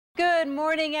Good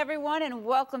morning, everyone, and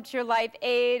welcome to your Life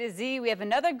A to Z. We have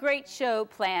another great show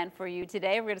planned for you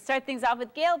today. We're going to start things off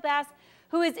with Gail Bass,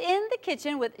 who is in the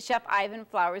kitchen with Chef Ivan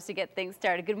Flowers to get things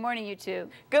started. Good morning, you two.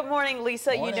 Good morning,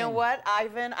 Lisa. Morning. You know what,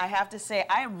 Ivan? I have to say,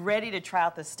 I am ready to try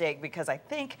out the steak because I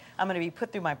think I'm going to be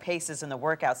put through my paces in the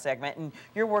workout segment. And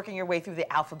you're working your way through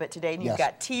the alphabet today, and you've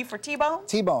got T for T-bone?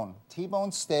 T-bone.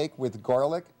 T-bone steak with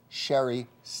garlic, sherry,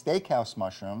 steakhouse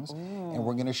mushrooms. And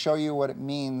we're going to show you what it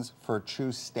means for a true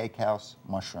steakhouse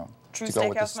mushroom. True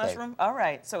steakhouse mushroom? All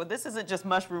right. So this isn't just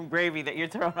mushroom gravy that you're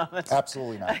throwing on this.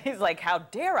 Absolutely not. He's like, how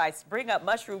dare I bring up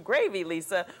mushroom gravy,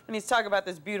 Lisa, when he's talking about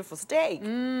this beautiful steak.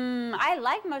 I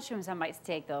like mushrooms on my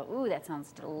steak, though. Ooh, that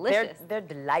sounds delicious. They're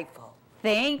delightful.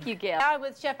 Thank you, Gail. Now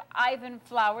with Chef Ivan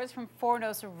Flowers from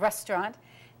Fournos restaurant,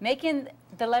 making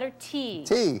the letter T.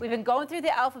 T. We've been going through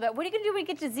the alphabet. What are you going to do when you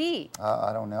get to Z?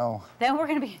 I don't know. Then we're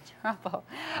going to be in trouble.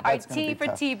 All right, T for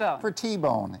T-bone. For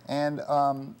T-bone. And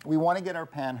we want to get our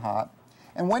pan hot.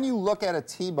 And when you look at a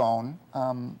T-bone,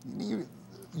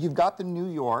 you've got the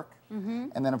New York,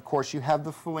 and then, of course, you have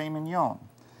the filet mignon.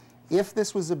 If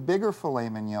this was a bigger filet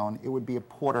mignon, it would be a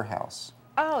porterhouse.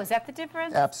 Oh, is that the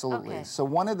difference? Absolutely. Okay. So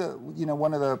one of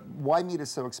the why meat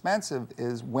is so expensive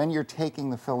is when you're taking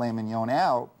the filet mignon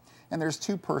out, and there's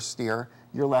two per steer,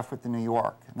 you're left with the New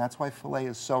York. And that's why filet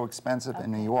is so expensive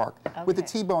in New York. With the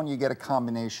T-bone, you get a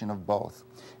combination of both.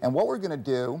 And what we're going to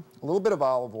do, a little bit of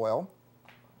olive oil,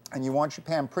 and you want your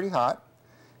pan pretty hot,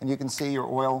 and you can see your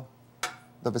oil,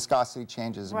 the viscosity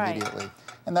changes immediately.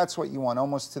 And that's what you want,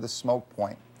 almost to the smoke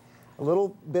point. A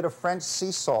little bit of French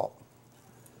sea salt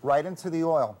right into the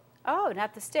oil. Oh,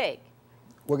 not the steak.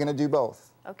 We're going to do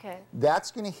both. Okay.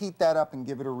 That's going to heat that up and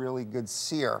give it a really good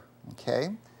sear,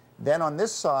 okay? Then on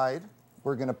this side,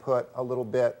 we're going to put a little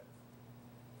bit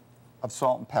of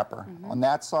salt and pepper. On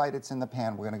that side, it's in the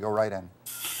pan. We're going to go right in.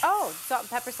 Oh, salt and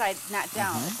pepper side, not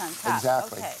down. It's on top.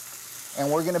 Exactly. Okay.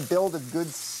 And we're going to build a good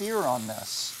sear on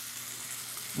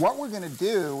this. What we're going to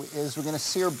do is we're going to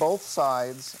sear both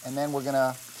sides, and then we're going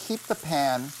to keep the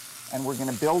pan, and we're going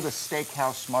to build a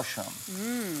steakhouse mushroom.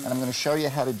 And I'm going to show you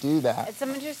how to do that. And some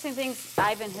interesting things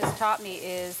Ivan has taught me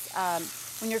is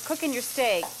when you're cooking your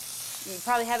steak, you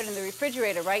probably have it in the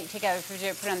refrigerator, right? You take it out of the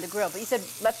refrigerator, put it on the grill. But you said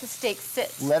let the steak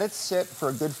sit. Let it sit for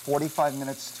a good 45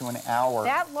 minutes to an hour.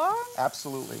 That long?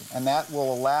 Absolutely. And that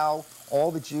will allow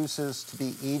all the juices to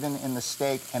be even in the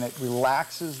steak, and it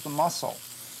relaxes the muscle.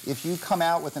 If you come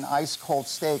out with an ice-cold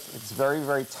steak, it's very,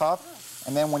 very tough.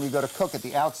 And then when you go to cook it,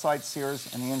 the outside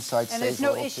sears and the inside stays a little too rare.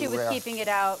 And there's no issue with keeping it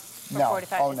out for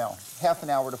 45 minutes? Oh, no. Half an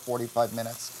hour to 45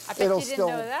 minutes. I bet you didn't know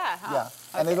that, huh?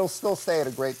 Yeah, and it'll still stay at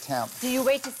a great temp. Do you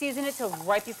wait to season it till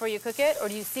right before you cook it, or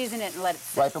do you season it and let it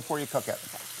sit? Right before you cook it.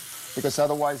 Okay. Because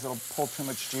otherwise it'll pull too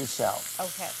much juice out.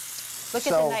 Okay. Look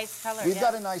at the nice color. We've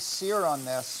got a nice sear on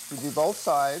this. We do both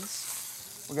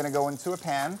sides. We're going to go into a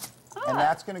pan. And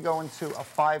that's going to go into a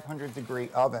 500-degree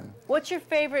oven. What's your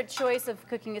favorite choice of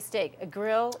cooking a steak? A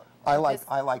grill? I like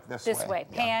this way. This way,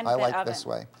 pan, I like oven. this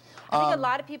way. I think a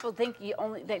lot of people think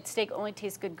that steak only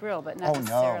tastes good grilled, but not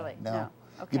necessarily. No.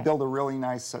 Okay. You build a really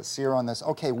nice sear on this.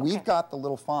 Okay, we've got the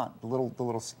little font, the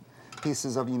little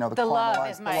pieces of, the love, caramelized.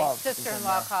 as my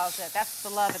sister-in-law calls it. That's the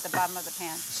love at the bottom of the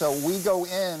pan. So we go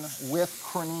in with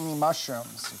crenini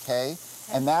mushrooms, okay?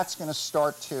 And that's going to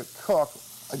start to cook.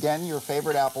 Again, your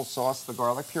favorite applesauce, the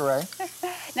garlic puree.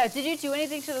 Now, did you do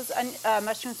anything to those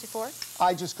mushrooms before?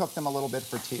 I just cooked them a little bit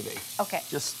for TV. Okay.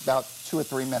 Just about 2 or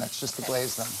 3 minutes just to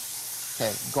glaze them.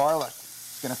 Okay, garlic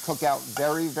is going to cook out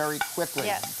very, very quickly,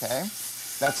 okay?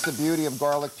 That's the beauty of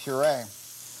garlic puree.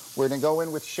 We're going to go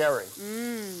in with sherry.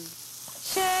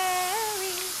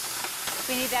 Sherry.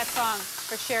 We need that song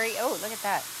for sherry. Oh, look at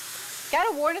that.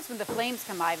 Got to warn us when the flames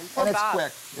come, Ivan. And it's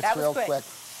quick. It's real quick.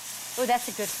 Oh, that's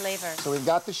a good flavor. So we've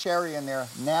got the sherry in there.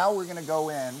 Now we're going to go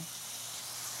in.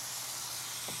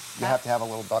 You have to have a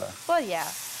little butter. Well, yeah.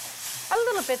 A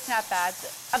little bit's not bad.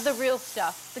 Of the real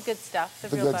stuff, the good stuff, the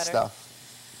real butter. The good stuff.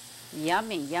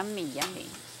 Yummy, yummy, yummy.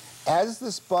 As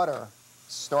this butter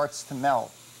starts to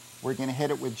melt, we're going to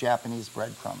hit it with Japanese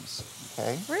breadcrumbs,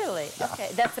 okay? Really? Yeah. Okay.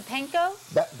 That's the panko?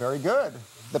 Very good.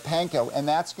 The panko, and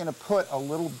that's going to put a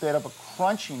little bit of a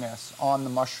crunchiness on the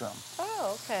mushroom.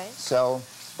 Oh, okay. So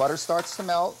butter starts to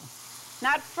melt.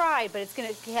 Not fried, but it's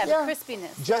going to have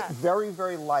crispiness. Just very,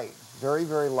 very light. Very,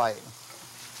 very light.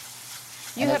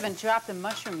 You haven't dropped the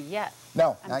mushroom yet.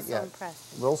 No, I'm not yet. so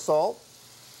impressed. A little salt,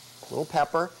 a little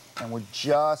pepper, and we're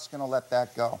just going to let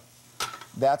that go.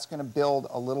 That's going to build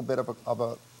a little bit of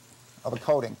a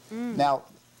coating. Now,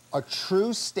 a true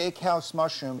steakhouse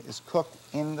mushroom is cooked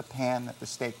in the pan that the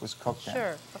steak was cooked in.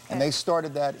 Sure, okay. And they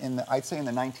started that in I'd say in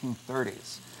the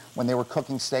 1930s. when they were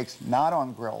cooking steaks, not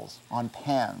on grills, on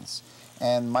pans.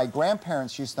 And my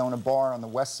grandparents used to own a bar on the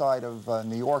west side of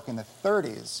New York in the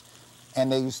 30s,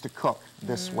 and they used to cook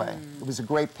this way. It was a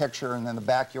great picture, and in the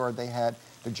backyard they had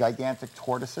the gigantic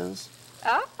tortoises.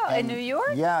 Oh, in New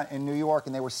York? Yeah, in New York,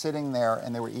 and they were sitting there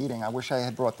and they were eating. I wish I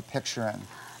had brought the picture in.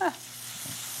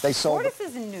 They sold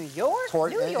tortoises in New York? New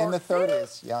York in the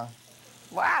 30s, yeah.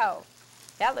 Wow.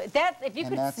 If you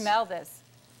could smell this.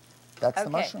 That's the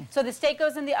mushroom. So the steak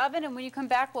goes in the oven, and when you come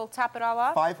back, we'll top it all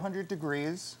off? 500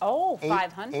 degrees. Oh,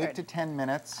 500. 8 to 10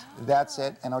 minutes. That's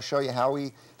it. And I'll show you how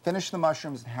we finish the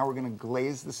mushrooms and how we're going to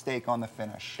glaze the steak on the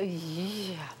finish.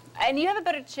 Yeah. And you have a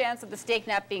better chance of the steak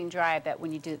not being dry, I bet,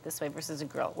 when you do it this way versus a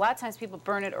grill. A lot of times people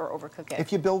burn it or overcook it.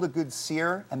 If you build a good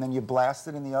sear and then you blast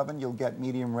it in the oven, you'll get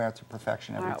medium rare to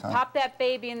perfection every time. Pop that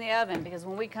baby in the oven, because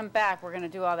when we come back, we're going to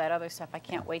do all that other stuff. I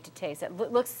can't wait to taste it.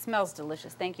 Smells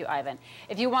delicious. Thank you, Ivan.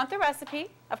 If you want the recipe,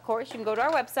 of course, you can go to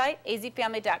our website,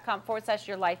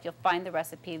 azfamily.com/yourlife. You'll find the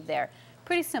recipe there.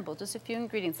 Pretty simple, just a few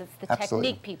ingredients. It's the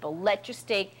technique, people. Let your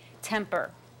steak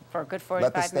temper for a good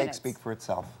 45 minutes. Let the steak speak for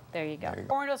itself. There you go.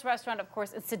 Fournos restaurant, of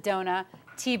course, in Sedona.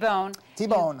 T-bone.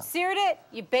 T-bone. You seared it.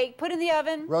 You baked. Put it in the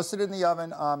oven. Roasted in the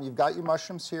oven. You've got your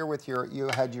mushrooms here with your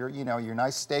your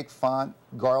nice steak font,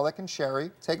 garlic and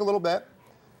sherry. Take a little bit.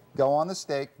 Go on the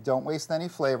steak. Don't waste any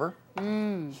flavor.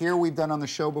 Here we've done on the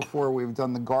show before. We've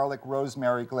done the garlic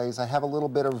rosemary glaze. I have a little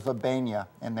bit of verbena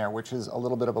in there, which is a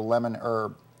little bit of a lemon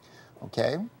herb.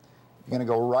 Okay. You're gonna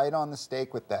go right on the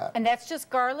steak with that. And that's just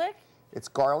garlic? It's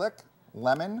garlic,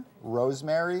 lemon,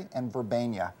 rosemary, and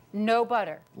verbena. No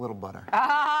butter. Little butter.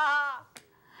 Ah!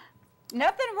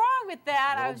 Nothing wrong with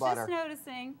that. I was butter. Just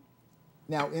noticing.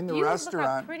 Now, in the Look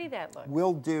restaurant, how pretty that looks.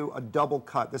 We'll do a double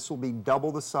cut. This will be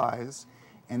double the size,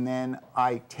 and then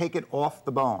I take it off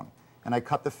the bone, and I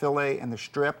cut the fillet and the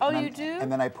strip. Oh, and you do?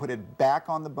 And then I put it back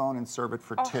on the bone and serve it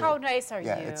for two. Oh, how nice are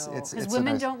you? Because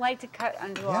women don't like to cut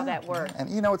and do all that work. And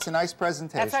you know, it's a nice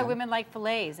presentation. That's why women like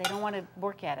fillets. They don't want to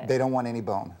work at it. They don't want any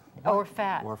bone. Or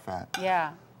fat. Or fat.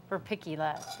 Yeah, we're picky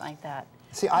less like that.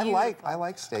 See, I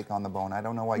like steak on the bone. I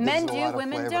don't know why. Men do,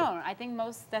 women don't. I think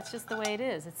that's just the way it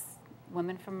is. It's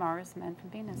women from Mars, men from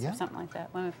Venus, or something like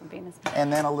that. Women from Venus.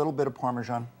 And then a little bit of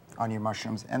Parmesan on your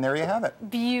mushrooms, and there you have it.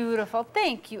 Beautiful.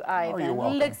 Thank you, Ivan. Oh, you're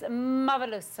welcome. Looks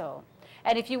marveloso.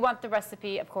 And if you want the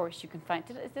recipe, of course, you can find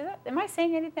it. Am I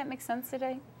saying anything that makes sense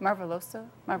today? Marveloso?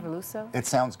 Marveloso? It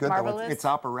sounds good, Marvelous? though. It's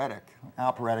operatic.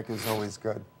 Operatic is always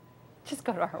good. Just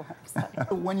go to our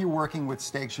website. When you're working with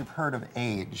steaks, you've heard of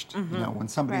aged. You know, when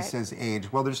somebody says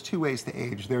age, well, there's two ways to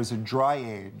age. There's a dry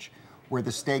age, where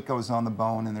the steak goes on the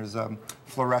bone and there's a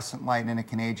fluorescent light and it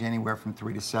can age anywhere from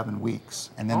 3 to 7 weeks.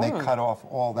 And then they cut off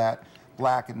all that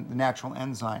black and the natural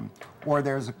enzyme. Or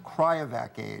there's a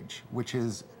cryovac age, which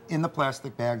is in the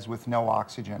plastic bags with no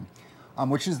oxygen,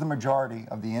 which is the majority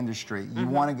of the industry. You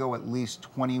want to go at least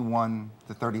 21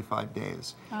 to 35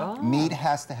 days. Meat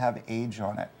has to have age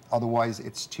on it, otherwise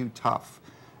it's too tough.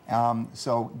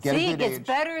 So get a good age. See, it gets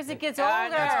better as it gets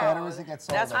older. It's better as it gets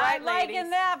older. That's right, I'm liking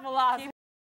that philosophy.